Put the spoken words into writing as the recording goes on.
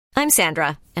I'm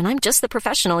Sandra, and I'm just the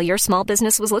professional your small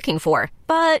business was looking for.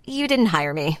 But you didn't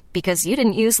hire me because you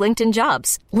didn't use LinkedIn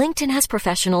Jobs. LinkedIn has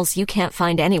professionals you can't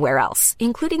find anywhere else,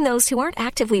 including those who aren't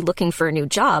actively looking for a new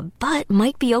job, but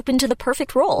might be open to the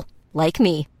perfect role, like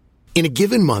me. In a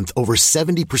given month, over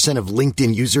 70% of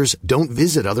LinkedIn users don't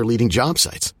visit other leading job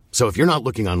sites. So if you're not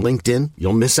looking on LinkedIn,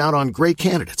 you'll miss out on great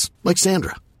candidates like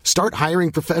Sandra. Start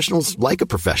hiring professionals like a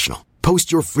professional.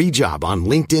 Post your free job on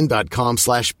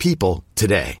linkedin.com/people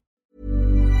today.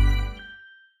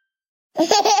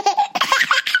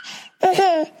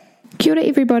 Kia ora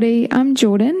everybody, I'm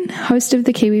Jordan, host of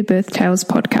the Kiwi Birth Tales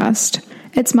podcast.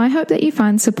 It's my hope that you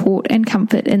find support and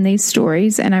comfort in these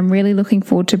stories, and I'm really looking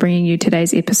forward to bringing you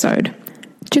today's episode.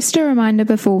 Just a reminder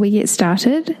before we get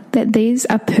started that these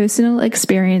are personal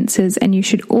experiences and you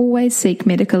should always seek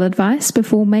medical advice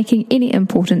before making any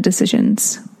important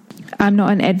decisions. I'm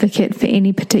not an advocate for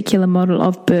any particular model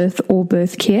of birth or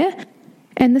birth care,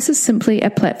 and this is simply a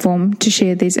platform to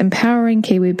share these empowering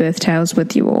Kiwi birth tales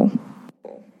with you all.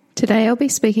 Today I'll be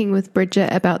speaking with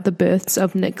Bridget about the births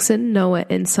of Nixon, Noah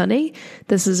and Sonny.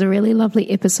 This is a really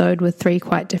lovely episode with 3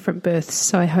 quite different births,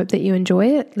 so I hope that you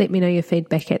enjoy it. Let me know your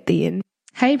feedback at the end.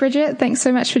 Hey Bridget, thanks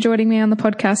so much for joining me on the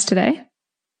podcast today.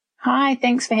 Hi,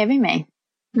 thanks for having me.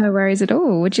 No worries at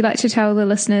all. Would you like to tell the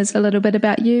listeners a little bit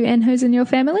about you and who's in your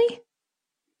family?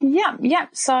 Yep.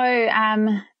 So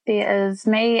there is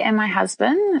me and my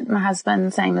husband. My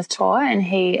husband's name is Tor and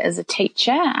he is a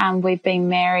teacher. We've been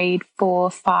married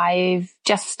for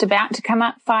just about to come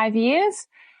up 5 years.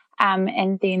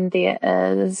 And then there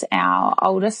is our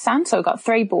oldest son. So we've got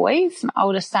 3 boys. My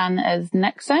oldest son is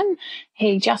Nixon.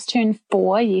 He just turned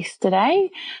 4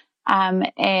 yesterday.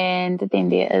 And then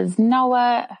there is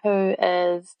Noah, who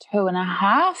is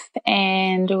 2.5.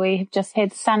 And we have just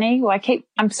had Sonny. Well,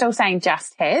 I'm still saying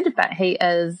just had, but he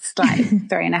is like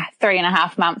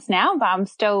 3.5 months now, but I'm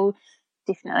still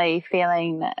definitely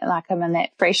feeling like I'm in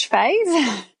that fresh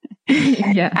phase.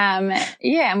 Yeah.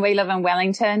 And we live in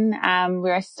Wellington.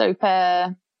 We're a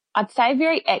super, I'd say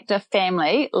very active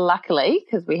family, luckily,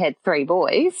 because we had 3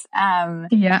 boys.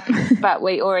 But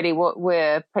we already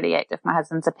were pretty active. My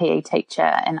husband's a PE teacher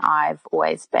and I've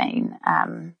always been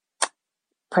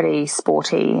pretty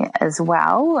sporty as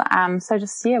well. So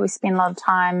we spend a lot of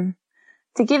time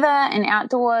together and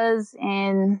outdoors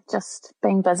and just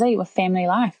being busy with family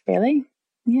life, really.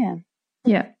 Yeah.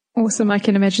 Awesome. I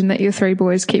can imagine that your 3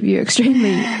 boys keep you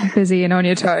extremely busy and on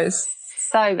your toes.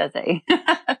 So busy.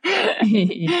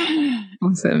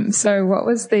 Awesome. So what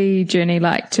was the journey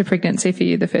like to pregnancy for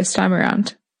you the first time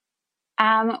around?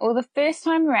 Well, the first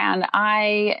time around,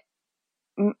 I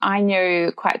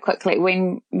knew quite quickly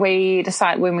when we're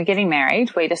getting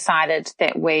married, we decided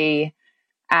that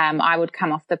I would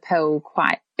come off the pill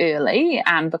quite early,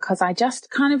 because I just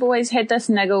kind of always had this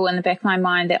niggle in the back of my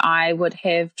mind that I would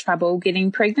have trouble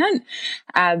getting pregnant.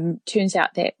 Turns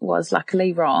out that was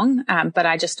luckily wrong, but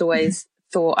I just always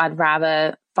thought I'd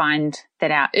rather find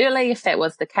that out early if that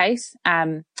was the case,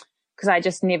 because I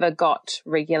just never got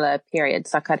regular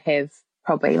periods. Like I'd have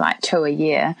probably like 2 a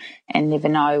year and never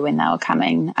know when they were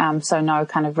coming, so no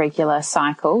kind of regular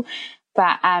cycle.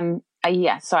 But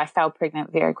so I fell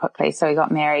pregnant very quickly. So we got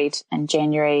married in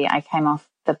January. I came off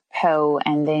the pill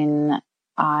and then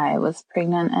I was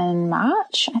pregnant in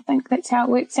March. I think that's how it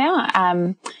works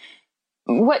out.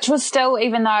 Which was still,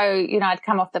 even though, I'd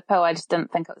come off the pill, I just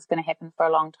didn't think it was going to happen for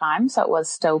a long time. So it was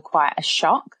still quite a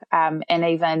shock. And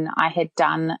even I had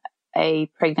done a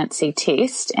pregnancy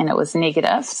test and it was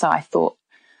negative. So I thought,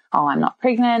 I'm not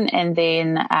pregnant. And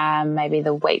then maybe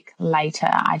the week later,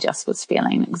 I just was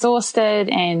feeling exhausted.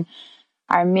 And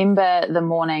I remember the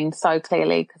morning so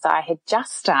clearly because I had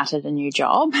just started a new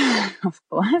job, of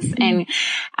course, and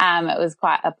it was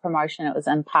quite a promotion. It was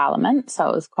in Parliament, so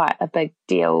it was quite a big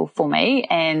deal for me.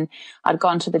 And I'd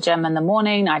gone to the gym in the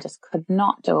morning. I just could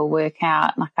not do a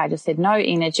workout. Like I just had no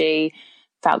energy,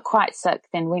 felt quite sick,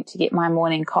 then went to get my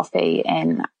morning coffee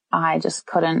and I just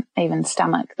couldn't even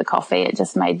stomach the coffee. It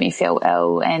just made me feel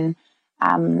ill. And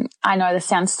I know this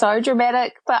sounds so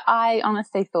dramatic, but I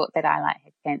honestly thought that I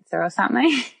had cancer or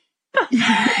something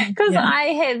because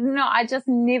I just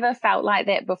never felt like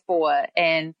that before.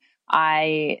 And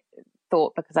I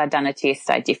thought because I'd done a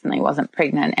test, I definitely wasn't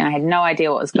pregnant and I had no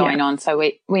idea what was going on. So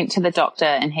we went to the doctor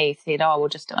and he said, we'll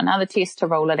just do another test to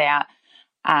rule it out.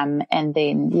 And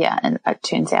then, and it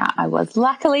turns out I was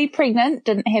luckily pregnant,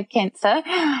 didn't have cancer.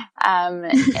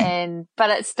 But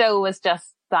it still was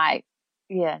just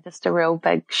just a real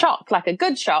big shock, like a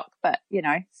good shock, but,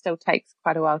 still takes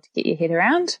quite a while to get your head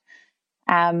around.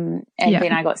 Then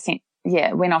I got sent,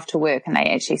 went off to work and they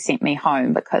actually sent me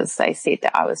home because they said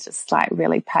that I was just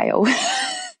really pale.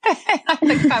 I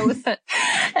think I was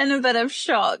in a bit of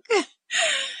shock.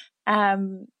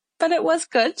 But it was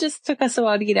good. Just took us a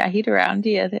while to get our head around.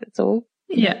 Yeah, that's all.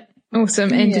 Yeah.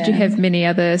 Awesome. And did you have many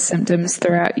other symptoms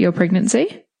throughout your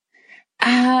pregnancy?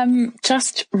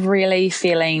 Just really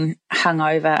feeling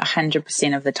hungover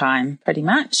 100% of the time, pretty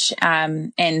much.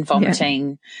 And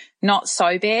vomiting, not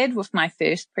so bad with my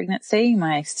first pregnancy.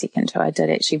 My second two, I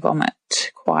did actually vomit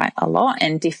quite a lot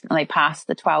and definitely past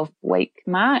the 12-week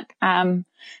mark.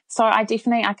 So I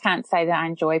can't say that I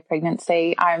enjoy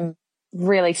pregnancy. I'm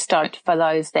really stoked for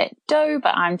those that do,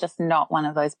 but I'm just not one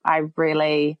of those.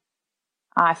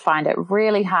 I find it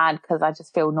really hard because I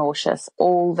just feel nauseous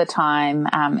all the time.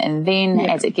 And then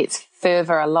as it gets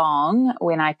further along,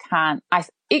 when I've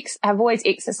always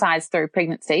exercised through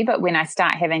pregnancy, but when I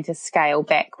start having to scale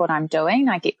back what I'm doing,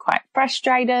 I get quite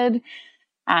frustrated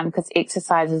because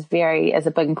exercise is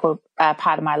a big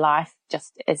part of my life,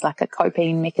 just as like a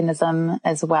coping mechanism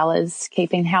as well as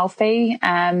keeping healthy.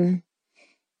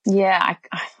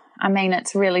 I mean,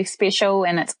 it's really special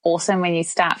and it's awesome when you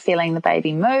start feeling the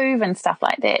baby move and stuff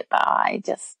like that. But I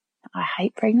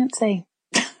hate pregnancy.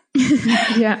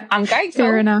 Yeah. I'm grateful.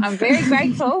 Fair enough. I'm very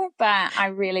grateful, but I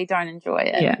really don't enjoy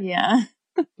it. Yeah.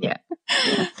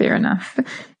 Fair enough.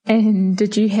 And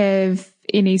did you have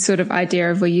any sort of idea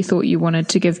of where you thought you wanted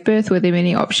to give birth? Were there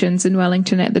many options in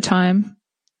Wellington at the time?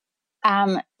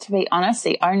 To be honest,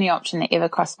 the only option that ever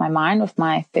crossed my mind with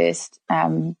my first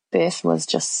birth was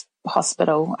just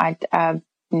hospital. I'd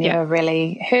never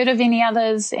really heard of any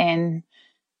others and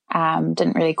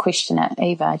didn't really question it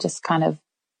either. I just kind of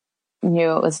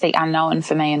knew it was the unknown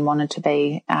for me and wanted to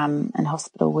be in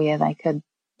hospital where they could,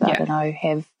 I don't know,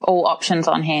 have all options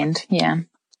on hand. Yeah,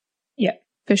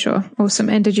 for sure. Awesome.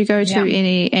 And did you go to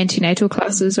any antenatal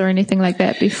classes or anything like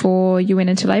that before you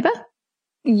went into labour?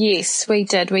 Yes, we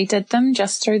did. We did them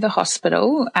just through the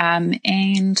hospital,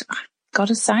 and got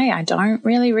to say, I don't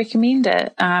really recommend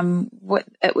it.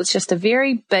 It was just a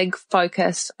very big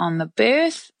focus on the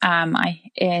birth,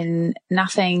 and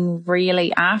nothing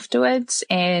really afterwards.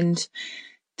 And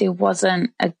there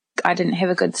wasn't I didn't have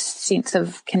a good sense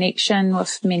of connection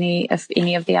with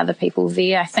any of the other people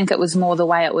there. I think it was more the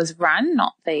way it was run,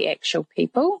 not the actual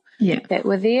people that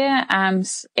were there. I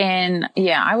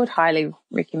would highly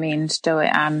recommend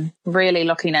really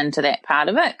looking into that part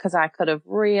of it, because I could have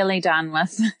really done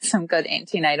with some good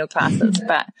antenatal classes,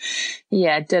 but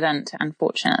didn't,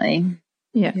 unfortunately.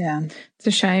 Yeah. It's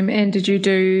a shame. And did you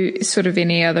do sort of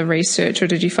any other research, or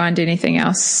did you find anything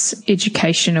else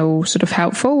educational sort of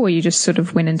helpful, or you just sort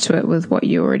of went into it with what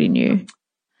you already knew?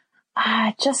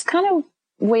 I just kind of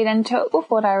went into it with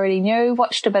what I already knew,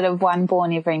 watched a bit of One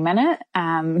Born Every Minute.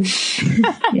 Love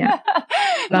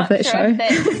that show.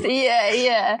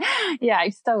 Yeah, I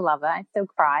still love it. I still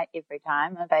cry every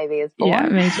time a baby is born. Yeah,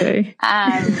 me too.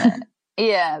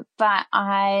 But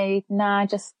I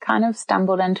just kind of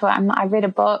stumbled into it. I read a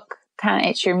book, can't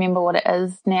actually remember what it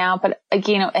is now, but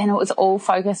again, and it was all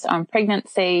focused on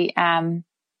pregnancy and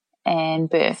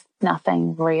birth,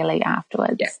 nothing really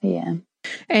afterwards. Yeah.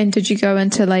 And did you go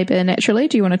into labour naturally?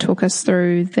 Do you want to talk us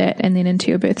through that and then into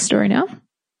your birth story now?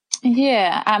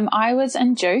 Yeah, I was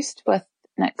induced with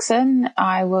Nixon.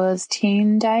 I was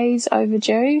 10 days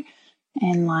overdue,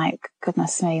 and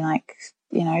goodness me, I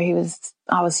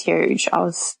was huge.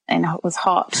 And it was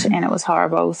hot and it was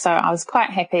horrible. So I was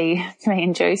quite happy to be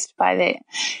induced by that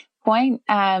point.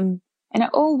 And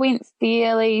it all went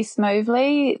fairly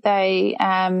smoothly. They,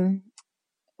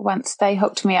 once they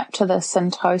hooked me up to the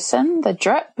Syntocin, the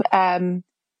drip, to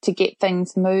get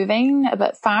things moving a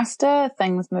bit faster,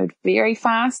 things moved very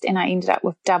fast, and I ended up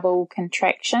with double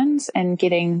contractions and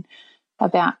getting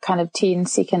about kind of 10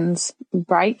 seconds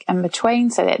break in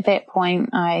between. So at that point,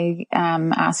 I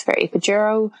asked for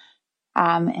epidural,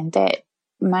 and that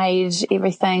made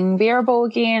everything bearable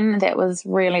again. That was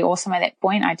really awesome at that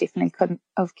point. I definitely couldn't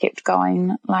have kept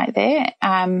going like that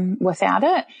without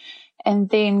it. And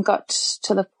then got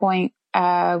to the point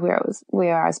where I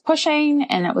was pushing,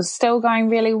 and it was still going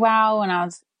really well. And I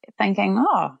was thinking,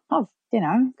 I'm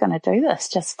going to do this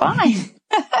just fine.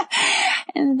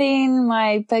 And then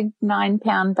my big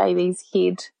 9-pound baby's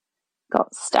head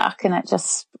got stuck, and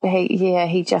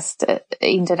he just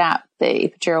ended up, the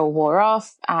epidural wore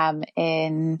off,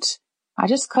 and I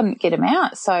just couldn't get him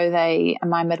out. So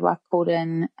my midwife called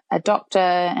in a doctor,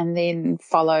 and then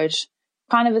followed,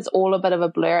 kind of, it's all a bit of a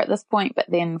blur at this point, but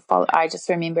then I just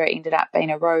remember it ended up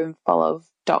being a room full of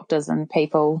doctors and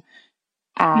people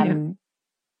trying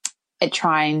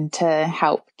to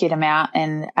help get him out.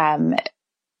 And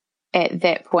at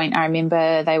that point, I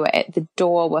remember they were at the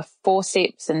door with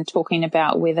forceps and talking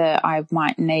about whether I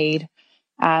might need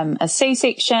a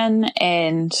C-section,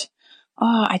 and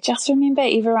I just remember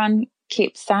everyone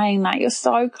kept saying, like, you're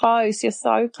so close.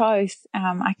 I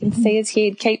can see his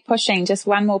head, keep pushing, just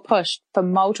one more push, for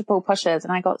multiple pushes.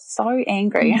 And I got so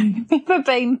angry. I remember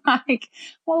being like,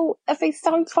 well, if he's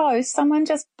so close, someone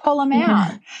just pull him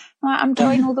out. Like, I'm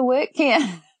doing all the work here.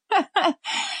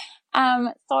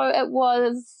 So it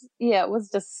was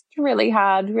just really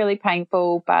hard, really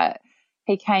painful, but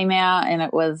he came out and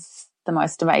it was the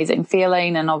most amazing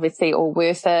feeling, and obviously all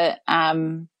worth it.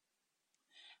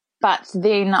 But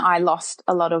then I lost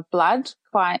a lot of blood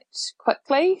quite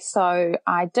quickly. So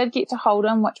I did get to hold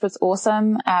him, which was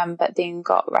awesome, but then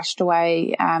got rushed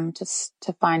away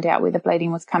to find out where the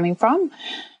bleeding was coming from.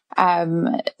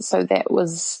 So that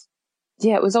was,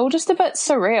 it was all just a bit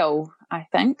surreal, I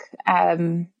think.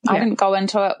 I didn't go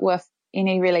into it with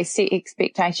any really set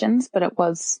expectations, but it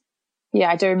was,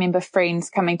 I do remember friends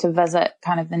coming to visit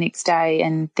kind of the next day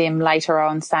and them later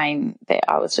on saying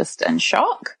that I was just in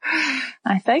shock,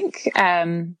 I think.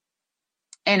 And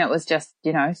it was just,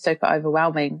 super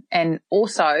overwhelming. And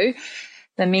also,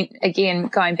 again,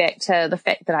 going back to the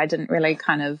fact that I didn't really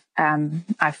kind of,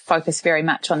 I focused very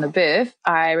much on the birth.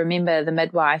 I remember the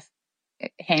midwife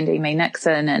handing me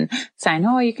Nixon and saying,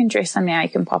 you can dress him now, you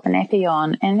can pop a nappy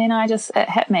on. And then it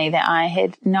hit me that I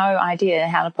had no idea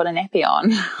how to put a nappy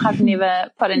on. I've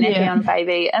never put a nappy on a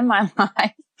baby in my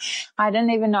life. I didn't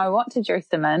even know what to dress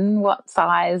them in, what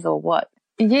size or what.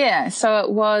 So it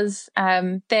was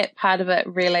that part of it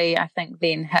really, I think,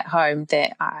 then hit home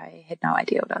that I had no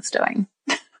idea what I was doing.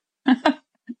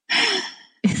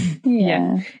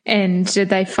 And did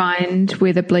they find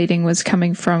where the bleeding was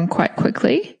coming from quite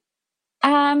quickly?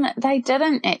 They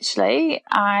didn't actually.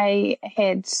 I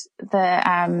had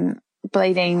the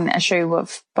bleeding issue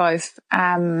with both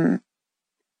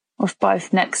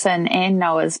Nixon and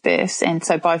Noah's births, and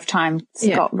so both times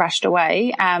got rushed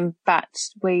away. But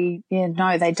they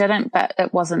didn't. But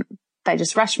it wasn't. They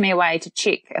just rushed me away to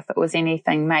check if it was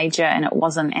anything major, and it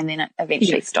wasn't. And then it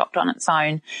eventually stopped on its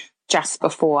own just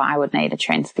before I would need a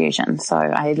transfusion. So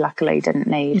I luckily didn't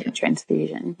need a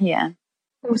transfusion. Yeah.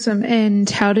 Awesome. And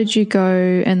how did you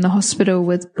go in the hospital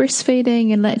with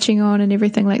breastfeeding and latching on and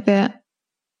everything like that?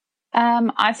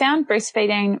 I found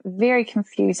breastfeeding very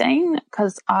confusing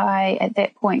because I, at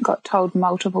that point, got told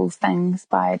multiple things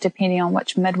depending on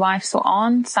which midwives were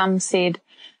on. Some said,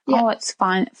 it's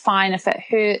fine if it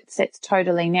hurts. It's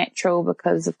totally natural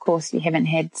because, of course, you haven't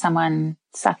had someone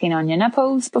sucking on your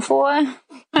nipples before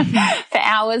for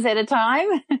hours at a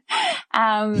time.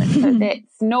 So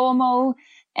that's normal.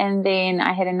 And then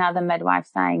I had another midwife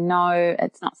saying, no,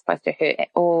 it's not supposed to hurt at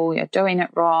all. You're doing it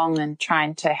wrong, and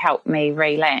trying to help me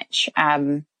relatch.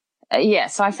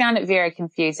 So I found it very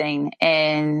confusing,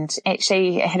 and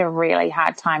actually had a really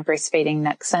hard time breastfeeding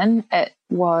Nixon. It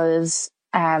was,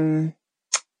 in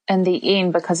the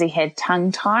end, because he had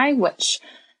tongue tie, which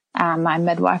my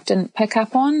midwife didn't pick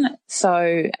up on.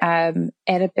 So at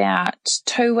about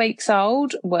 2 weeks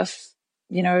old with,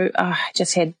 I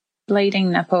just had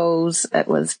bleeding nipples. It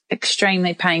was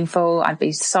extremely painful. I'd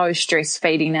be so stressed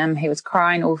feeding him. He was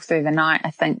crying all through the night,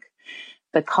 I think,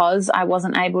 because I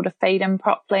wasn't able to feed him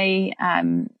properly.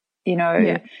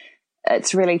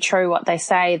 It's really true what they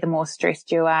say. The more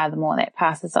stressed you are, the more that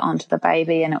passes it on to the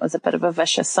baby. And it was a bit of a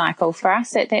vicious cycle for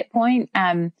us at that point.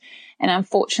 And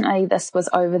unfortunately, this was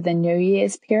over the New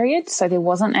Year's period, so there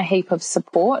wasn't a heap of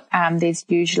support. There's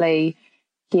usually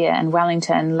here in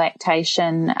Wellington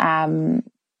lactation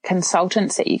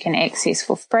consultants that you can access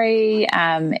for free,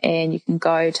 and you can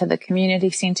go to the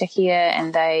community centre here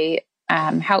and they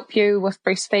help you with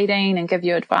breastfeeding and give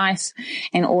you advice,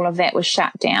 and all of that was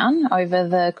shut down over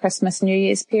the Christmas New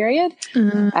Year's period.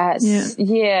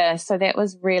 So that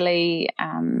was really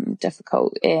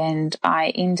difficult, and I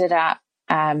ended up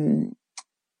from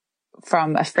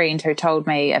a friend who told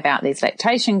me about these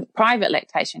private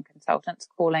lactation consultants,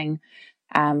 calling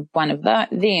one of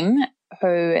them,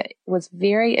 who was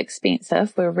very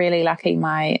expensive. We were really lucky.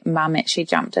 My mum actually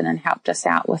jumped in and helped us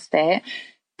out with that.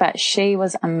 But she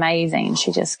was amazing.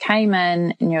 She just came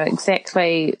in, knew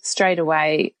exactly straight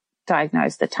away,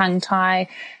 diagnosed the tongue tie.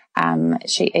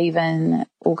 She even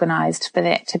organised for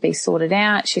that to be sorted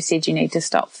out. She said, you need to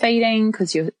stop feeding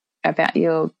because your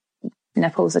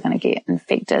nipples are going to get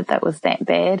infected. That was that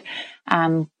bad.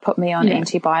 Put me on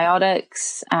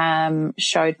antibiotics,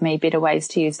 showed me better ways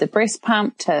to use the breast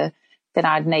pump, that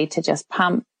I'd need to just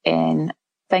pump and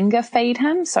finger feed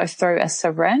him. So through a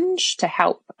syringe to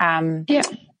help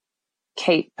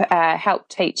help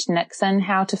teach Nixon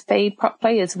how to feed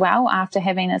properly as well after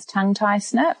having his tongue tie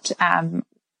snipped.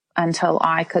 until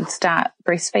I could start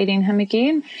breastfeeding him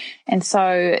again. And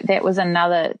so that was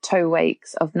another 2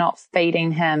 weeks of not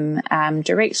feeding him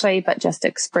directly, but just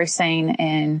expressing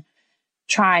and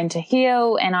trying to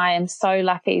heal. And I am so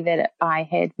lucky that I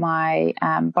had my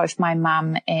both my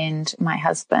mum and my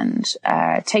husband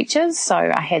teachers, so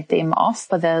I had them off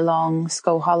for the long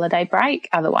school holiday break.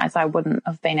 Otherwise I wouldn't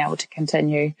have been able to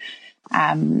continue.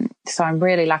 So I'm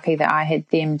really lucky that I had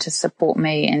them to support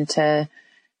me and to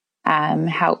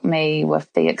help me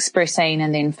with the expressing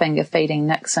and then finger feeding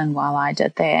Nixon while I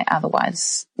did that.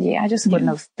 Otherwise, I just wouldn't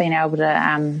have been able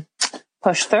to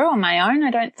push through on my own,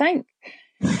 I don't think.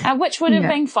 Which would have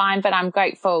been fine, but I'm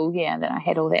grateful, that I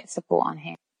had all that support on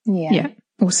hand. Yeah,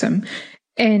 awesome.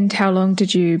 And how long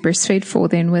did you breastfeed for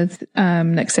then with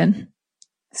Nixon?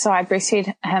 So I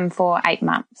breastfed him for 8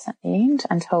 months at the end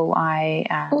until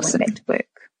I went back to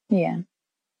work. Yeah.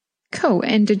 Cool.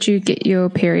 And did you get your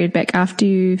period back after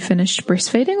you finished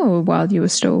breastfeeding or while you were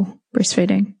still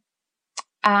breastfeeding?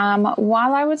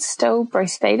 While I was still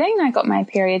breastfeeding, I got my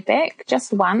period back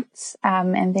just once,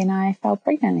 and then I fell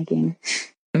pregnant again.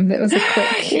 That was a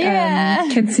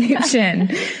quick conception.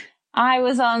 I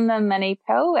was on the mini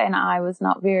pill and I was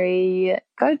not very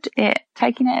good at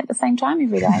taking it at the same time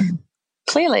every day.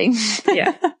 Clearly.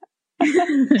 Yeah.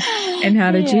 And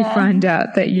how did you find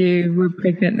out that you were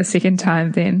pregnant the second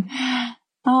time then?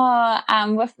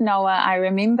 With Noah, I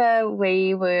remember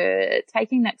we were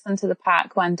taking Nixon to the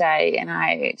park one day and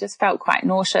I just felt quite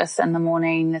nauseous in the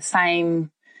morning, the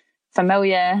same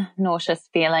familiar nauseous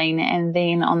feeling. And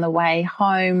then on the way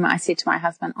home, I said to my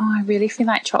husband, I really feel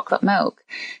like chocolate milk.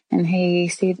 And he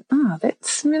said,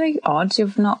 that's really odd.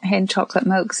 You've not had chocolate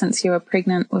milk since you were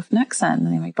pregnant with Nixon. And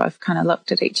then we both kind of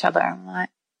looked at each other and were like,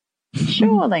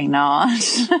 surely not.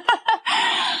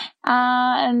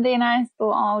 And then I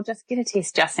thought, I'll just get a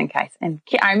test just in case. And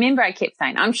I remember I kept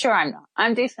saying, I'm sure I'm not.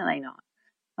 I'm definitely not.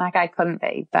 Like I couldn't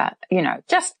be, but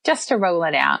just to rule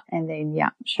it out. And then,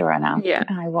 sure enough,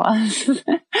 I was.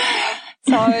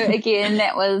 So again,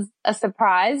 that was a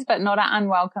surprise, but not an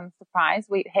unwelcome surprise.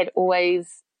 We had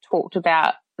always talked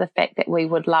about the fact that we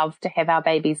would love to have our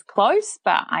babies close,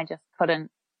 but I just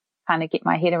couldn't kind of get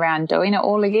my head around doing it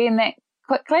all again that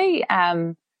quickly.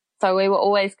 So we were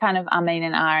always kind of umming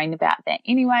and ahhing about that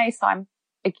anyway. So I'm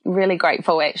really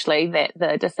grateful actually that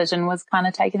the decision was kind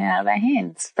of taken out of our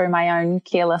hands through my own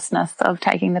carelessness of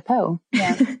taking the pill.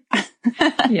 Yeah.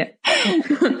 Yeah.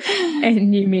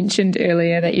 And you mentioned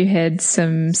earlier that you had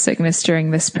some sickness during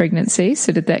this pregnancy.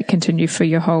 So did that continue for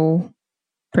your whole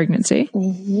pregnancy?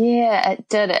 Yeah, it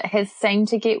did. It has seemed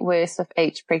to get worse with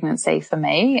each pregnancy for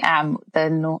me.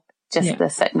 The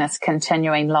sickness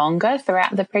continuing longer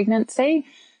throughout the pregnancy.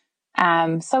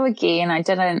 So again, I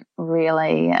didn't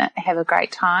really have a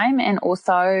great time. And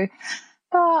also,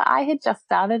 I had just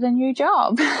started a new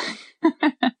job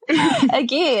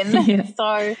again. Yeah. So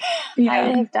I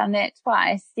have done that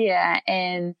twice. Yeah.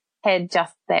 And had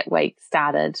just that week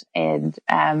started and,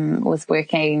 was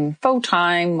working full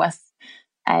time with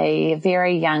a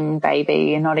very young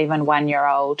baby, not even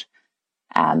 1-year-old.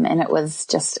 And it was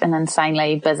just an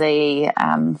insanely busy,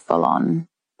 full on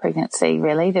pregnancy,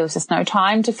 really. There was just no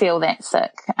time to feel that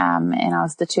sick. And I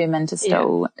was determined to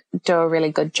still do a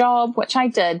really good job, which I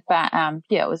did, but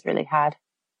it was really hard.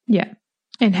 Yeah.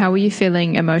 And how were you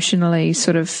feeling emotionally?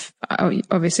 Sort of,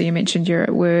 obviously you mentioned you're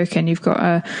at work and you've got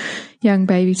a young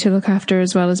baby to look after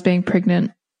as well as being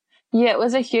pregnant. Yeah, it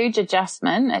was a huge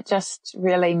adjustment. It just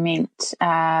really meant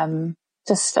I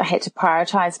had to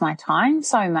prioritize my time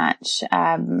so much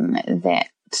that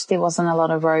there wasn't a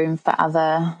lot of room for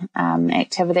other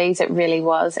activities. It really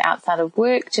was outside of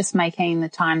work, just making the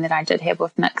time that I did have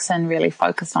with Nixon really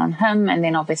focus on him and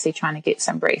then obviously trying to get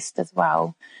some rest as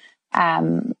well.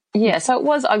 So it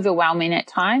was overwhelming at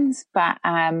times, but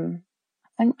I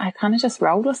think I kind of just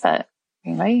rolled with it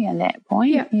really at that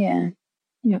point. Yeah.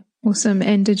 Awesome.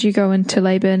 And did you go into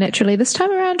labour naturally this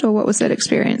time around or what was that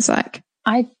experience like?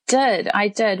 I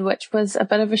did, which was a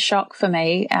bit of a shock for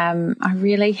me. I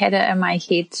really had it in my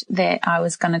head that I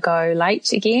was going to go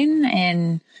late again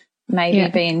and maybe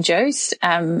be induced.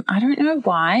 I don't know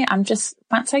why.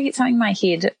 Once I get something in my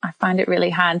head, I find it really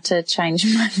hard to change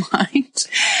my mind.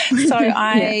 So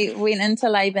I went into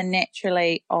labour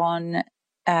naturally on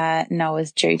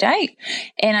Noah's due date.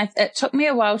 And it took me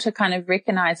a while to kind of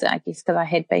recognise it, I guess, because I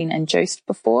had been induced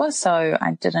before. So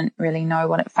I didn't really know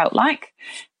what it felt like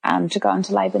to go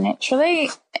into labour naturally.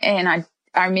 And I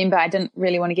remember I didn't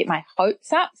really want to get my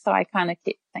hopes up. So I kind of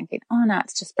kept thinking, oh no,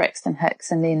 it's just Braxton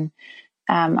Hicks. And then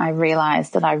I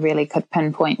realised that I really could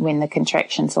pinpoint when the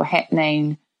contractions were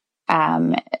happening,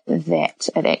 that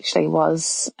it actually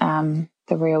was the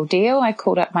the real deal. I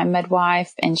called up my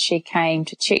midwife and she came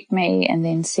to check me and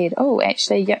then said, oh,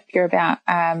 actually, yep, you're about,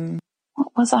 what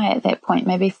was I at that point?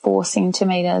 Maybe 4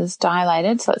 centimetres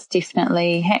dilated. So it's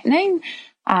definitely happening.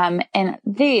 And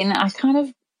then I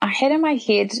had in my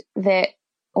head that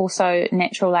also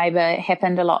natural labour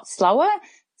happened a lot slower.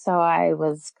 So I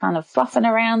was kind of fluffing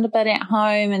around a bit at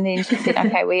home, and then she said,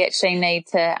 okay, we actually need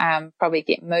to probably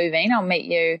get moving. I'll meet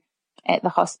you at the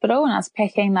hospital. And I was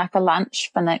packing like a lunch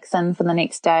for Nixon for the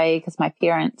next day because my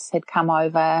parents had come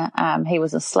over. He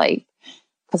was asleep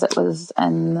because it was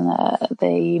in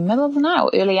the middle of the night or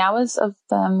early hours of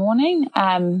the morning.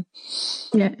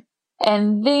 Yeah.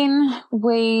 And then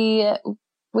we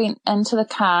went into the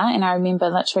car, and I remember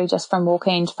literally just from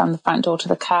walking from the front door to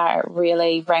the car, it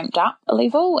really ramped up a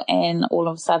level, and all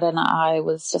of a sudden I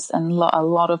was just in a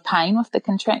lot of pain with the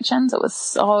contractions. It was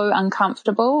so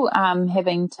uncomfortable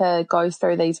having to go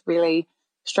through these really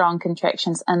strong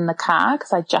contractions in the car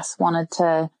because I just wanted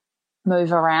to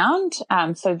move around.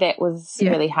 So that was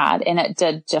really hard, and it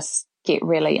did just get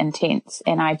really intense.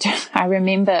 And I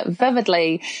remember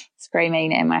vividly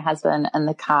screaming at my husband in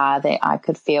the car that I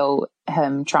could feel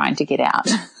him trying to get out.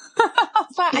 I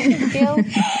was like, I could feel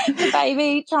the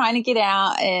baby trying to get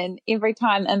out, and every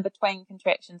time in between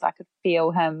contractions I could feel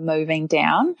him moving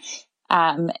down,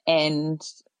 and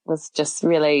was just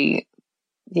really,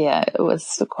 it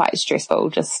was quite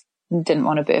stressful. Just didn't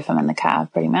want to birth him in the car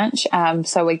pretty much.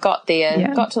 So we got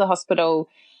there, got to the hospital,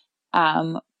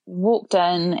 walked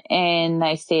in, and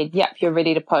they said, yep, you're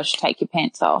ready to push, take your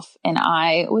pants off. And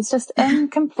I was just in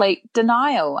complete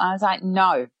denial. I was like,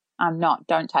 no, I'm not.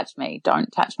 Don't touch me.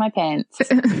 Don't touch my pants.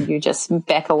 You just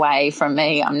back away from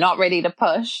me. I'm not ready to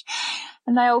push.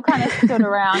 And they all kind of stood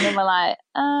around and were like,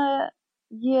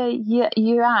 yeah,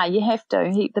 you are. You have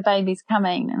to. The baby's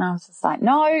coming. And I was just like,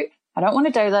 no, I don't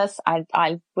want to do this.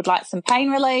 I would like some pain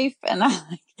relief, and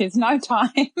there's no time.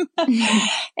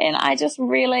 And I just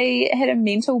really had a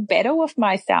mental battle with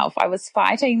myself. I was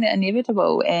fighting the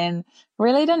inevitable and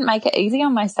really didn't make it easy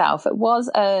on myself. It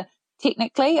was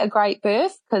technically a great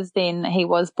birth because then he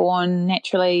was born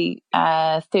naturally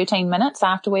 13 minutes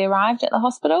after we arrived at the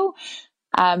hospital.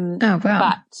 Oh, wow.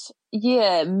 But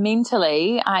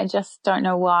mentally, I just don't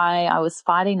know why I was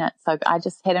fighting it. So I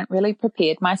just hadn't really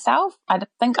prepared myself. I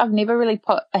think I've never really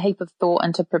put a heap of thought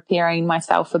into preparing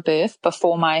myself for birth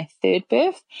before my third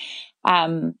birth.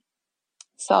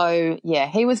 So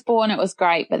he was born. It was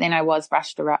great, but then I was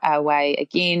rushed away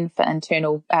again for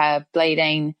internal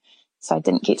bleeding. So I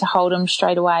didn't get to hold him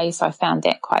straight away. So I found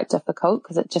that quite difficult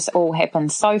because it just all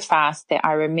happened so fast that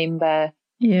I remember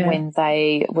when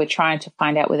they were trying to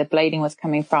find out where the bleeding was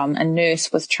coming from, a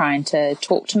nurse was trying to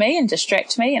talk to me and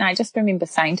distract me. And I just remember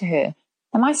saying to her,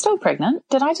 am I still pregnant?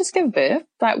 Did I just give birth?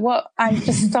 Like what? I'm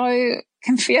just so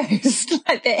confused.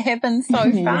 Like that happened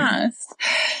so fast.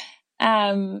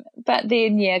 But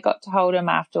then, got to hold him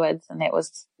afterwards, and that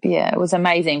was, it was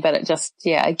amazing. But it just,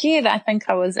 again, I think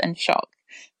I was in shock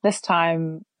this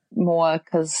time more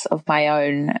because of my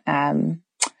own,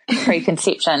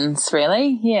 preconceptions,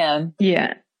 really. Yeah.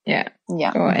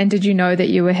 Sure. And did you know that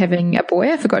you were having a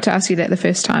boy? I forgot to ask you that the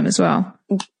first time as well.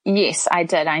 Yes, I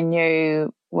did. I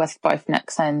knew with both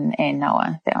Nixon and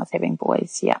Noah that I was having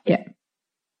boys. Yeah.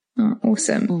 Oh,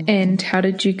 awesome. And how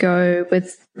did you go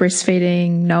with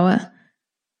breastfeeding Noah?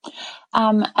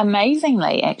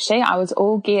 Amazingly, actually. I was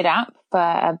all geared up for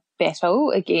a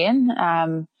battle again,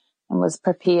 and was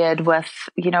prepared with,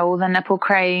 all the nipple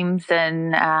creams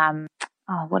and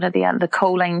what are the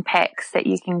cooling packs that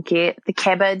you can get, the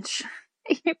cabbage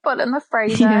you put in the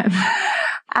freezer.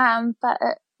 But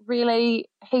it really,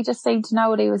 he just seemed to know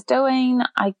what he was doing.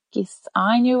 I guess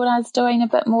I knew what I was doing a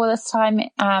bit more this time.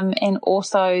 And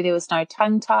also there was no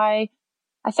tongue tie.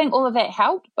 I think all of that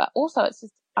helped, but also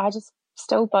I just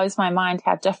still blows my mind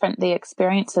how different the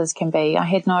experiences can be. I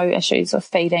had no issues with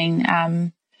feeding.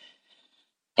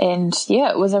 And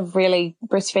it was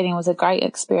breastfeeding was a great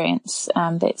experience,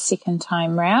 that second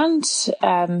time round.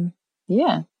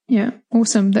 Yeah.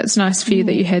 Awesome. That's nice for you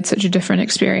that you had such a different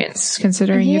experience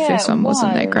considering your first one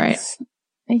wasn't that great.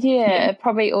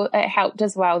 It helped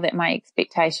as well that my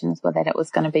expectations were that it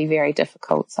was going to be very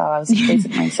difficult. So I was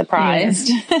pleasantly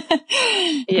surprised.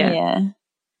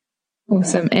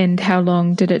 Awesome. And how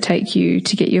long did it take you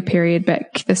to get your period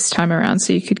back this time around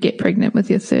so you could get pregnant with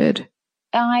your third?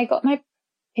 I got my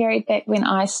period back when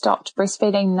I stopped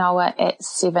breastfeeding Noah at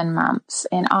 7 months,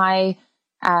 and I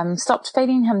stopped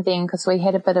feeding him then because we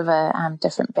had a bit of a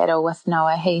different battle with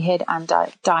Noah. He had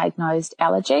undiagnosed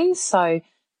allergies, so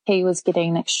he was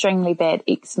getting extremely bad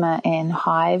eczema and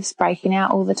hives breaking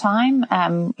out all the time,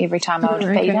 every time I would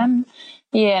feed him.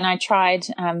 Yeah, and I tried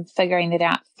figuring that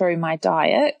out through my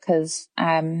diet because,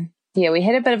 we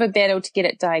had a bit of a battle to get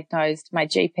it diagnosed. My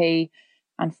GP,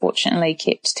 unfortunately,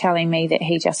 kept telling me that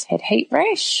he just had heat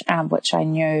rash, which I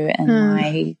knew in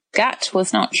my gut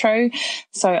was not true.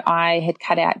 So I had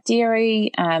cut out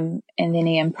dairy, and then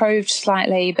he improved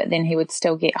slightly, but then he would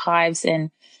still get hives, and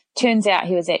turns out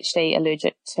he was actually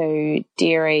allergic to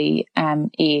dairy,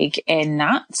 egg and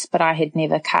nuts, but I had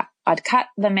never I'd cut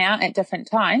them out at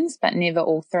different times, but never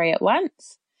all three at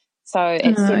once. So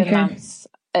at 7 months,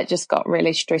 it just got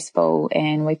really stressful,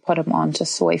 and we put him on to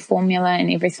soy formula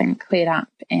and everything cleared up,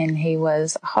 and he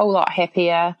was a whole lot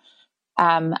happier,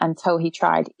 until he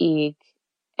tried egg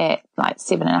at like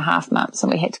 7.5 months,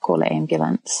 and we had to call an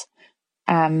ambulance.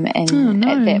 At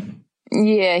that,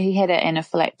 he had an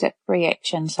anaphylactic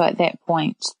reaction. So at that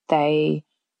point, they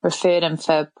referred him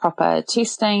for proper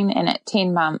testing, and at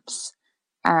 10 months,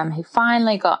 he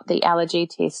finally got the allergy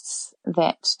tests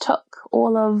that took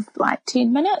all of like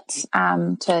 10 minutes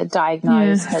to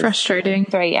diagnose his frustrating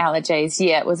 3 allergies.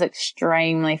 Yeah, it was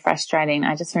extremely frustrating.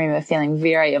 I just remember feeling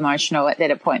very emotional at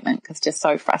that appointment because just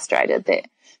so frustrated that it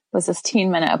was this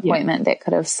 10-minute appointment that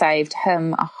could have saved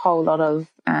him a whole lot of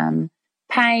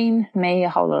pain, me a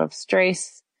whole lot of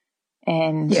stress.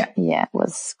 And it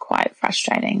was quite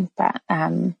frustrating, but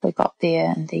we got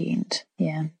there in the end.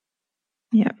 Yeah.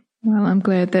 Well, I'm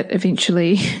glad that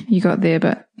eventually you got there,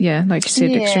 but like you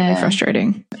said, extremely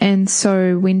frustrating. And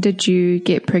so when did you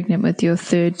get pregnant with your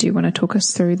third? Do you want to talk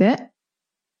us through that?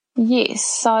 Yes.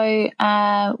 So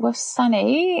with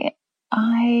Sonny,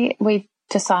 we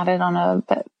decided on a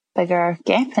bit bigger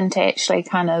gap and to actually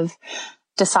kind of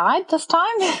decide this time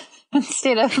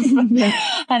instead of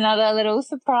another little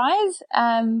surprise.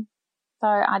 So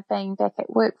I'd been back at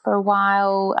work for a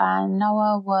while.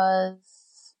 Noah was,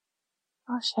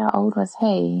 how old was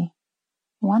he?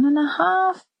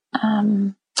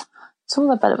 1.5. It's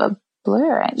all a bit of a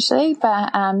blur actually,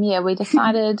 but we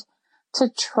decided to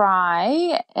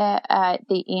try at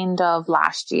the end of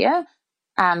last year.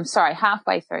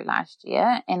 Halfway through last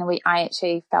year, and I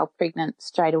actually fell pregnant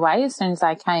straight away as soon as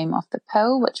I came off the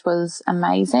pill, which was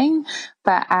amazing.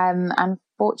 But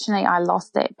unfortunately, I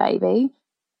lost that baby,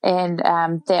 and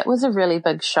that was a really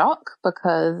big shock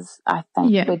because I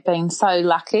think we'd been so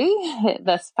lucky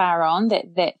this far on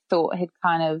that thought had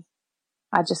kind of,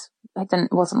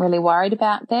 wasn't really worried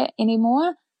about that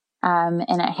anymore. And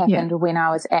it happened when I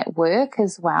was at work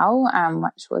as well,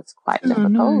 which was quite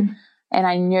difficult. No. And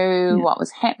I knew what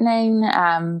was happening,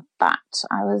 but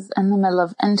I was in the middle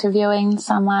of interviewing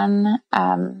someone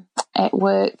at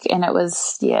work, and it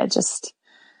was,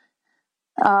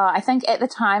 I think at the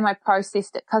time I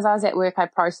processed it, because I was at work, I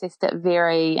processed it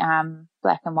very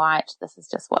black and white. This is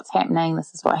just what's happening.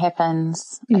 This is what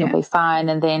happens. It'll be fine.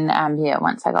 And then,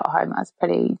 once I got home, I was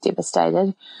pretty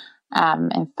devastated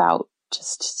and felt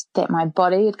just that my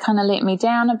body had kind of let me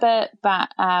down a bit, but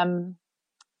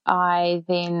I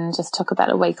then just took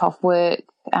about a week off work.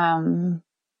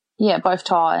 Both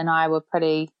Todd and I were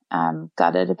pretty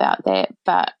gutted about that,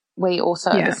 but we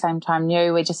also at the same time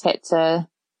knew we just had to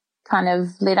kind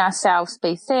of let ourselves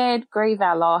be sad, grieve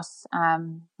our loss,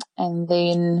 and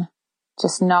then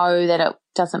just know that it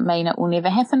doesn't mean it will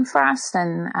never happen for us.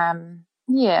 And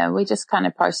we just kind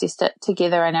of processed it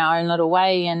together in our own little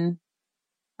way, and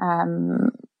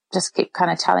just kept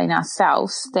kind of telling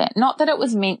ourselves that, not that it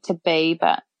was meant to be,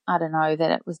 but I don't know,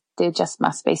 that it was, there just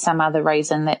must be some other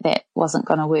reason that wasn't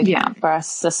going to work out for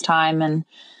us this time, and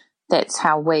that's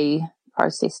how we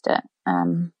processed it.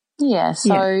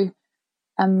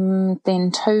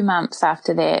 Then 2 months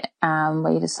after that,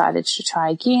 we decided to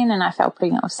try again, and I fell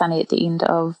pregnant with Sonny at the end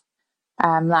of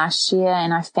last year,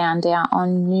 and I found out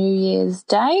on New Year's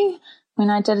Day when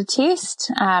I did a test.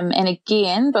 And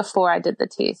again, before I did the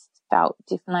test,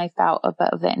 definitely felt a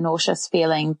bit of that nauseous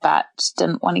feeling, but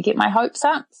didn't want to get my hopes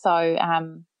up. So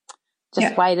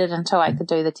waited until I could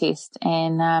do the test,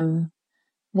 and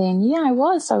then I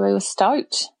was. So we were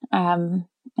stoked.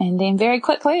 And then very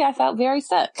quickly I felt very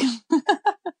sick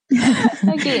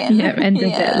again. And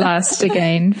did that last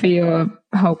again for your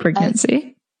whole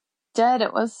pregnancy?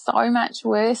 It was so much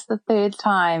worse the third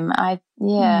time. It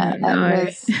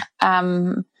was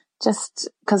just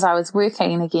because I was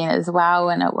working again as well,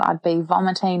 and I'd be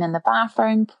vomiting in the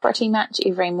bathroom pretty much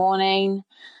every morning,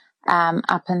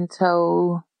 up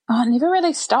until, it never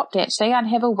really stopped actually. I'd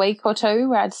have a week or two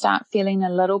where I'd start feeling a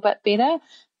little bit better,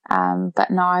 but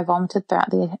no, I vomited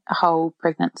throughout the whole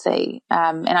pregnancy,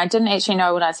 and I didn't actually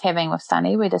know what I was having with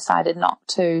Sonny. We decided not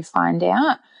to find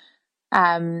out,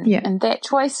 And that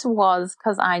choice was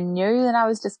because I knew that I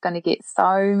was just going to get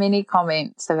so many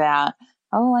comments about,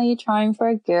 oh, are you trying for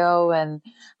a girl? And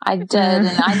I did.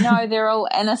 And I know they're all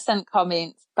innocent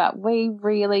comments, but we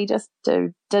really just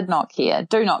do not care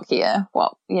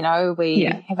what, we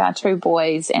have our two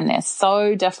boys and they're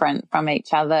so different from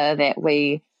each other that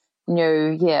we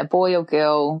knew, boy or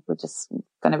girl, we're just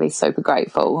going to be super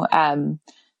grateful.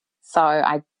 So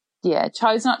I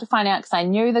chose not to find out because I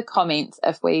knew the comments.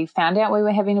 If we found out we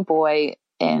were having a boy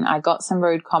and I got some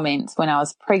rude comments when I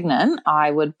was pregnant,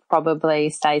 I would probably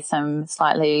say some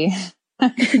slightly,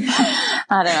 I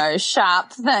don't know,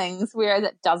 sharp things, whereas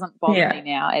it doesn't bother me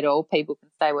now at all. People can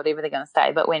say whatever they're going to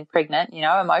say, but when pregnant,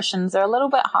 emotions are a little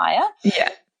bit higher. Yeah.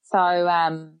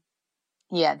 So,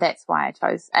 that's why I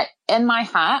chose. In my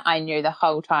heart, I knew the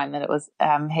whole time that it was,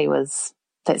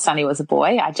 that Sonny was a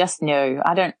boy. I just knew.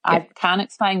 I can't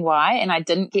explain why. And I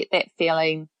didn't get that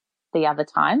feeling the other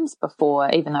times before,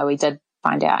 even though we did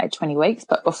find out at 20 weeks.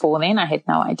 But before then, I had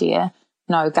no idea,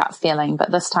 no gut feeling.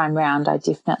 But this time round, I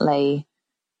definitely,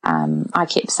 I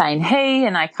kept saying he,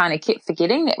 and I kind of kept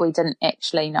forgetting that we didn't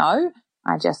actually know.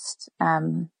 I just, I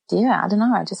don't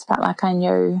know. I just felt like I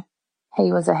knew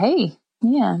he was a he.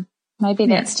 Yeah. Maybe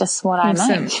that's just what I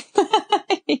make.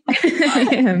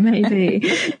 Yeah,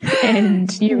 maybe.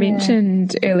 And you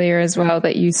mentioned earlier as well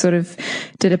that you sort of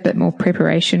did a bit more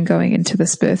preparation going into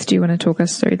this birth. Do you want to talk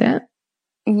us through that?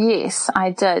 Yes, I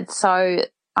did. So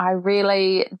I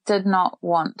really did not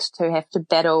want to have to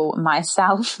battle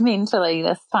myself mentally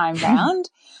this time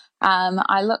round.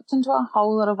 I looked into a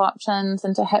whole lot of options,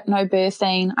 into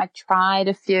hypnobirthing. I tried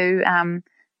a few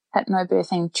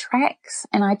hypnobirthing tracks,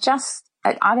 and I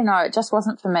don't know, it just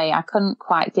wasn't for me. I couldn't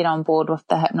quite get on board with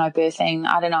the hypnobirthing.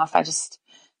 I don't know if I just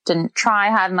didn't try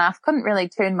hard enough, couldn't really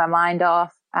turn my mind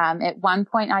off. At one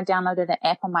point I downloaded an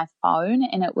app on my phone,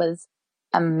 and it was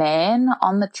a man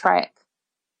on the track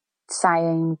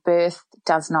saying birth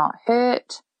does not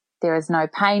hurt, there is no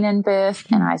pain in birth.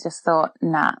 And I just thought,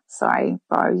 nah, sorry,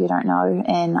 bro, you don't know,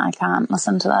 and I can't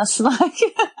listen to this. Like,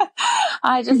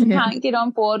 I just can't get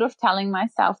on board with telling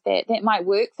myself that. That might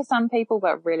work for some people,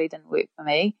 but it really didn't work for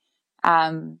me.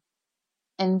 And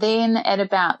then at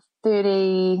about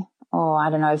 30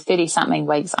 something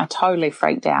weeks, I totally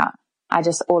freaked out. I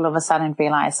just all of a sudden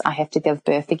realized I have to give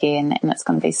birth again, and it's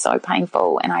going to be so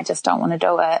painful, and I just don't want to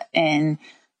do it, and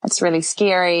it's really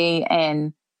scary.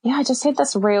 And I just had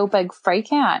this real big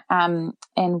freak out.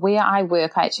 And where I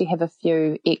work, I actually have a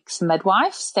few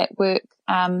ex-midwives that work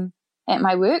at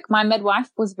my work. My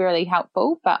midwife was really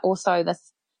helpful, but also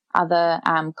this other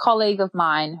colleague of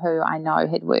mine who I know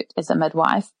had worked as a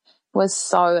midwife was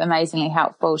so amazingly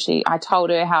helpful. I told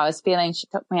her how I was feeling. She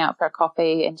took me out for a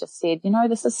coffee and just said,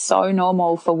 this is so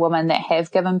normal for women that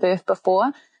have given birth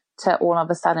before to all of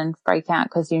a sudden freak out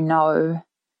because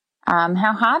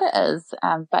how hard it is.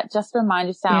 But just remind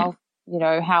yourself,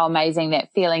 how amazing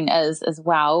that feeling is as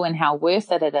well, and how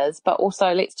worth it is. But also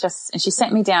and she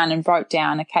sat me down and wrote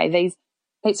down, okay,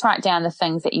 let's write down the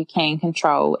things that you can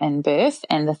control in birth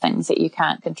and the things that you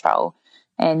can't control.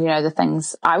 And, the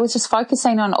things, I was just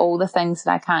focusing on all the things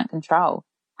that I can't control,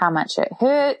 how much it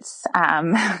hurts,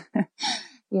 what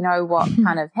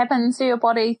kind of happens to your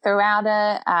body throughout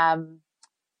it.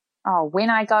 When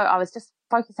I was just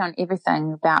focused on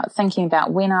everything, thinking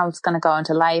about when I was going to go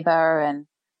into labor.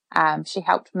 And she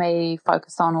helped me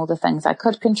focus on all the things I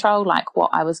could control, like what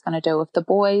I was going to do with the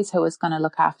boys, who was going to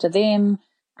look after them.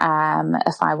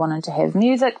 If I wanted to have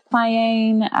music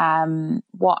playing,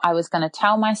 what I was going to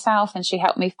tell myself. And she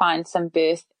helped me find some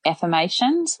birth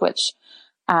affirmations, which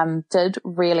did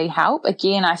really help.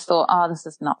 Again, I thought, this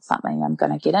is not something I'm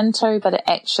going to get into, but it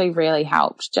actually really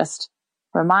helped, just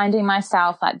reminding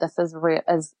myself like this is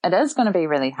it is going to be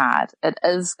really hard. It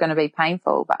is going to be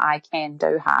painful, but I can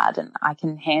do hard and I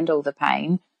can handle the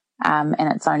pain. And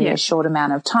it's only a short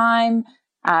amount of time.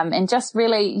 And just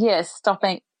really,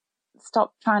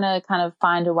 stop trying to kind of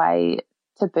find a way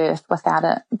to birth without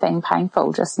it being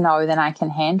painful. Just know that I can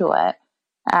handle it.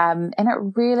 And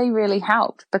it really, really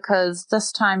helped, because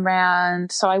this time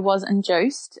round, so I was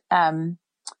induced,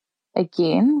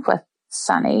 again with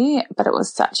Sonny, but it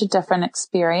was such a different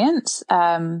experience.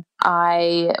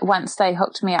 Once they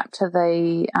hooked me up to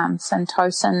the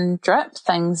Syntocin drip,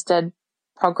 things did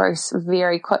progress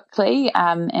very quickly,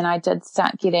 and I did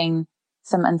start getting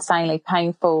some insanely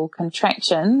painful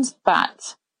contractions,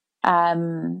 but I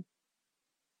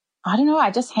don't know, I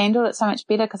just handled it so much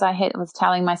better because I was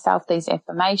telling myself these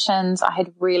affirmations. I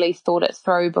had really thought it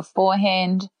through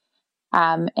beforehand,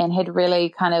 and had really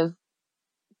kind of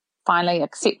finally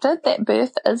accepted that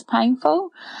birth is painful,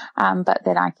 but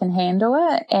that I can handle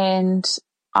it. And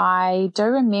I do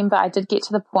remember I did get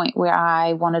to the point where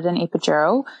I wanted an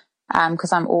epidural,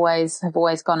 because have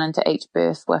always gone into each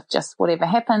birth with just whatever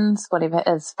happens, whatever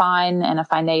is fine. And if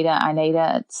I need it, I need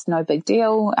it. It's no big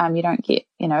deal. You don't get,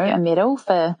 a medal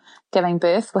for giving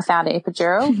birth without an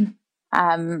epidural.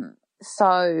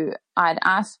 So I'd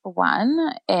asked for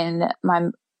one, and my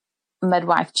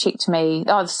midwife checked me.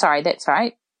 Oh, sorry, that's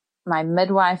right. My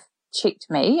midwife checked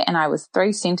me, and I was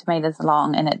 3 centimeters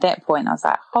long. And at that point I was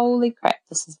like, holy crap,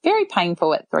 this is very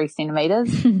painful at 3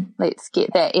 centimeters. Let's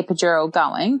get that epidural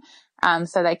going.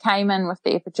 So they came in with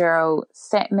the epidural,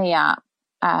 sat me up,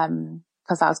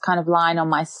 because I was kind of lying on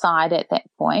my side at that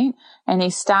point, and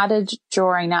he started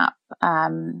drawing up,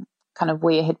 kind of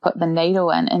where he'd put the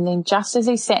needle in. And then just as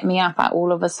he sat me up,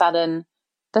 all of a sudden,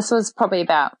 this was probably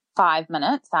about 5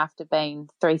 minutes after being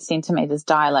 3 centimeters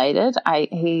dilated.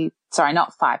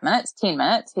 Not 5 minutes, 10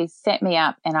 minutes. He sat me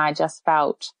up, and I just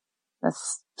felt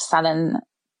this sudden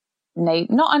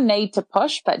need, not a need to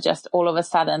push, but just all of a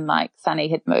sudden, like Sonny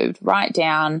had moved right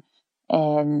down.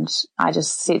 And I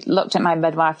just looked at my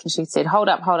midwife, and she said, hold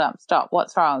up, stop.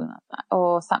 What's wrong? I was like,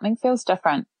 oh, something feels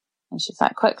different. And she's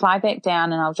like, quick, lie back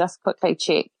down, and I'll just quickly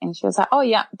check. And she was like, oh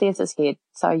yeah, there's his head.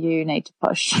 So you need to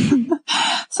push.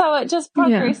 So it just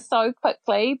progressed so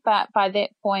quickly. But by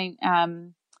that point,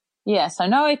 so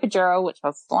no epidural, which I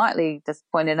was slightly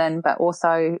disappointed in, but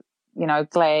also,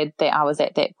 glad that I was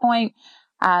at that point.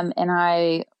 And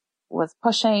I was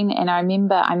pushing, and I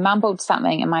remember I mumbled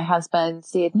something, and my husband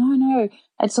said, no,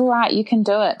 it's all right, you can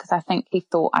do it. Because I think he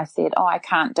thought I said, oh, I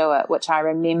can't do it, which I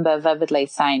remember vividly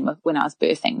saying when I was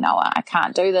birthing Noah, I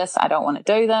can't do this, I don't want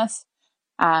to do this.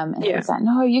 And he was like,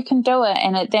 no, you can do it.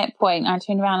 And at that point I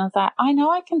turned around and was like, I know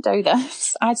I can do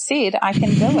this. I said I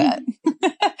can do it.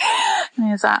 And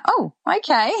he was like, oh,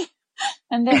 okay.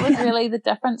 And that was really the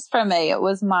difference for me. It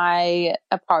was my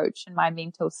approach and my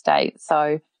mental state.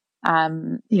 So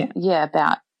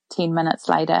about 10 minutes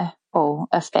later, or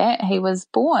if that, he was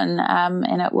born.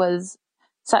 And it was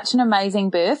such an amazing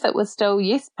birth. It was still,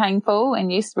 yes, painful,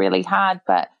 and yes, really hard,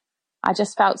 but I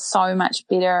just felt so much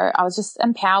better. I was just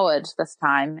empowered this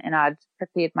time, and I'd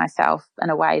prepared myself in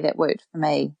a way that worked for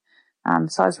me.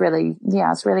 So I was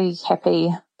really happy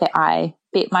that I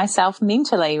bet myself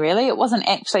mentally, really. It wasn't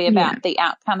actually about the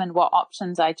outcome and what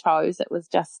options I chose. It was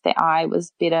just that I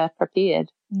was better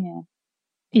prepared. Yeah.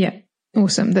 Yeah.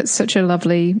 Awesome. That's such a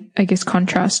lovely, I guess,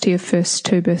 contrast to your first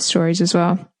 2 birth stories as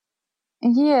well.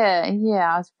 Yeah.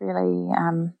 I was really,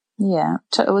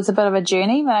 it was a bit of a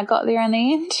journey, but I got there in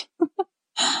the end.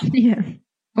 Yeah.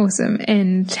 Awesome.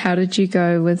 And how did you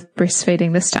go with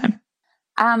breastfeeding this time?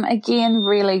 Again,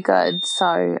 really good.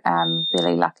 So,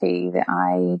 really lucky that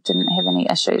I didn't have any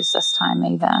issues this time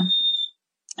either.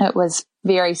 It was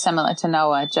very similar to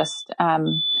Noah, just,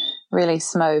 really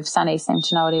smooth. Sonny seemed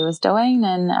to know what he was doing,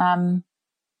 and,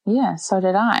 so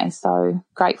did I. So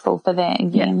grateful for that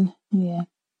again. Yeah.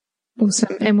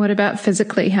 Awesome. And what about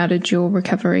physically? How did your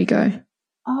recovery go?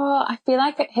 Oh, I feel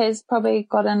like it has probably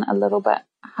gotten a little bit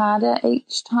harder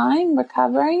each time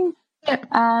recovering.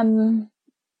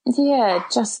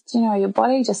 Just, your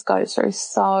body just goes through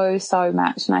so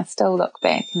much. And I still look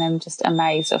back and I'm just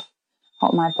amazed of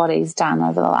what my body's done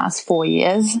over the last 4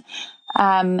 years.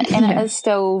 And it is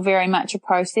still very much a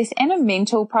process, and a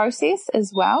mental process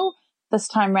as well. This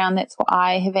time round, that's what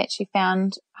I have actually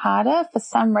found harder. For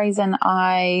some reason,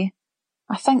 I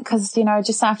think because,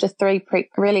 just after 3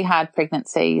 really hard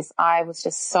pregnancies, I was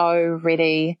just so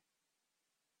ready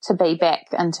to be back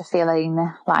into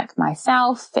feeling like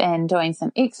myself and doing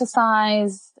some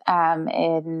exercise.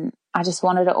 And I just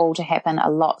wanted it all to happen a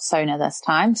lot sooner this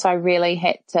time. So I really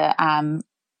had to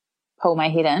pull my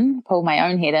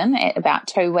own head in at about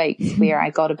 2 weeks, where I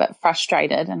got a bit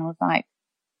frustrated and was like,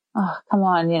 oh, come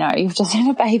on, you've just had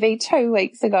a baby 2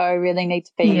 weeks ago. I really need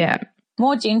to be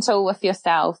more gentle with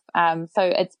yourself. So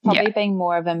it's probably been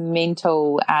more of a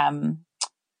mental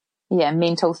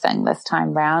thing this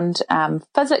time round.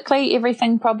 Physically,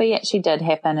 everything probably actually did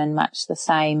happen in much the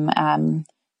same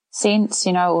sense,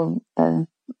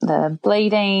 the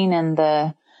bleeding and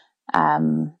the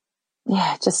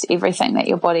just everything that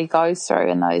your body goes through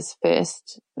in those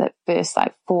first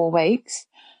like 4 weeks.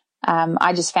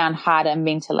 I just found harder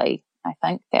mentally. I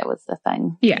think that was the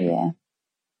thing. Yeah,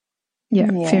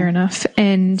 fair enough.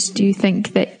 And do you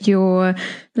think that your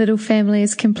little family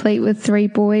is complete with 3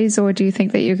 boys, or do you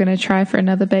think that you're going to try for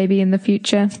another baby in the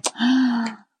future?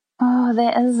 Oh,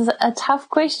 that is a tough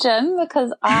question,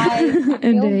 because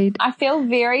I feel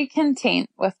very content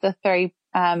with the 3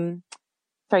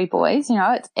 boys.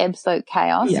 It's absolute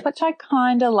chaos, which I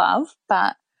kind of love,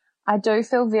 but I do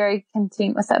feel very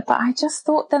content with it. But I just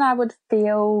thought that I would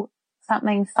feel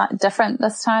something different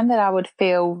this time, that I would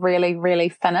feel really, really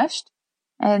finished.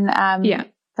 And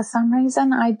for some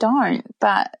reason I don't,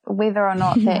 but whether or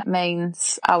not that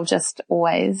means I'll just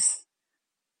always,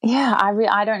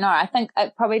 I don't know. I think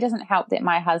it probably doesn't help that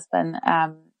my husband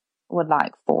would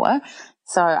like 4.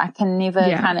 So I can never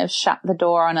kind of shut the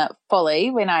door on it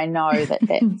fully when I know that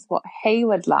that's what he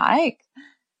would like.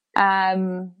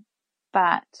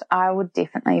 But I would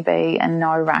definitely be in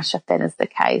no rush if that is the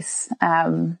case.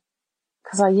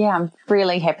 Because I'm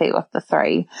really happy with the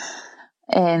 3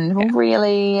 and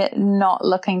really not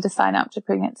looking to sign up to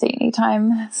pregnancy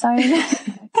anytime soon.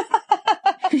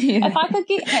 If I could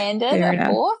get handed a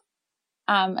 4th,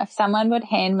 if someone would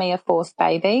hand me a 4th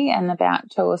baby in about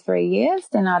 2 or 3 years,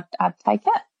 then I'd take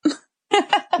it.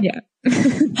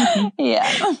 Yeah.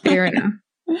 Fair enough.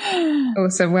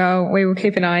 Awesome. Well, we will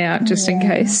keep an eye out just in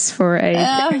case for a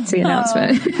pregnancy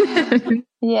announcement.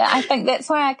 I think that's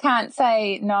why I can't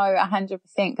say no 100%,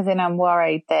 because then I'm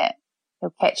worried that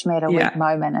he'll catch me at a weak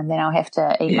moment and then I'll have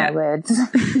to eat my words.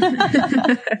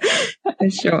 For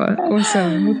sure.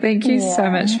 Awesome. Well, thank you so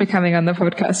much for coming on the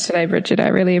podcast today, Bridget. I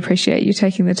really appreciate you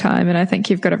taking the time, and I think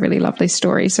you've got a really lovely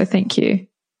story. So thank you.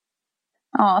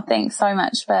 Oh, thanks so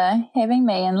much for having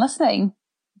me and listening.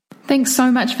 Thanks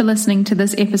so much for listening to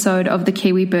this episode of the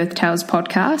Kiwi Birth Tales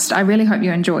podcast. I really hope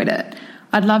you enjoyed it.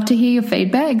 I'd love to hear your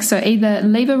feedback, so either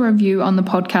leave a review on the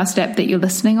podcast app that you're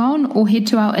listening on, or head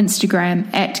to our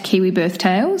Instagram at Kiwi Birth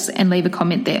Tales and leave a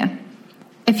comment there.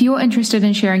 If you're interested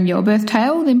in sharing your birth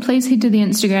tale, then please head to the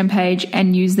Instagram page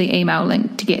and use the email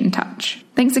link to get in touch.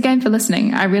 Thanks again for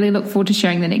listening. I really look forward to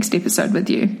sharing the next episode with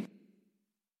you.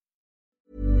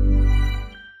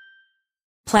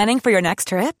 Planning for your next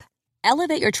trip?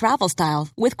 Elevate your travel style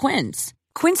with Quince.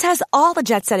 Quince has all the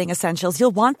jet-setting essentials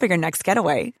you'll want for your next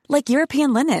getaway, like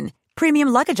European linen, premium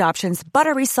luggage options,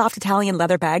 buttery soft Italian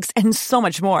leather bags, and so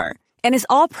much more. And is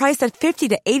all priced at 50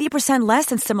 to 80% less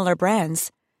than similar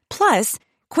brands. Plus,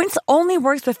 Quince only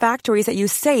works with factories that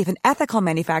use safe and ethical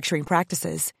manufacturing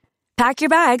practices. Pack your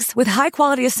bags with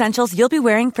high-quality essentials you'll be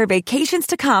wearing for vacations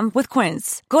to come with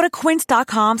Quince. Go to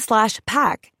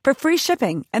quince.com/pack for free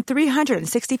shipping and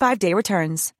 365-day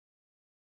returns.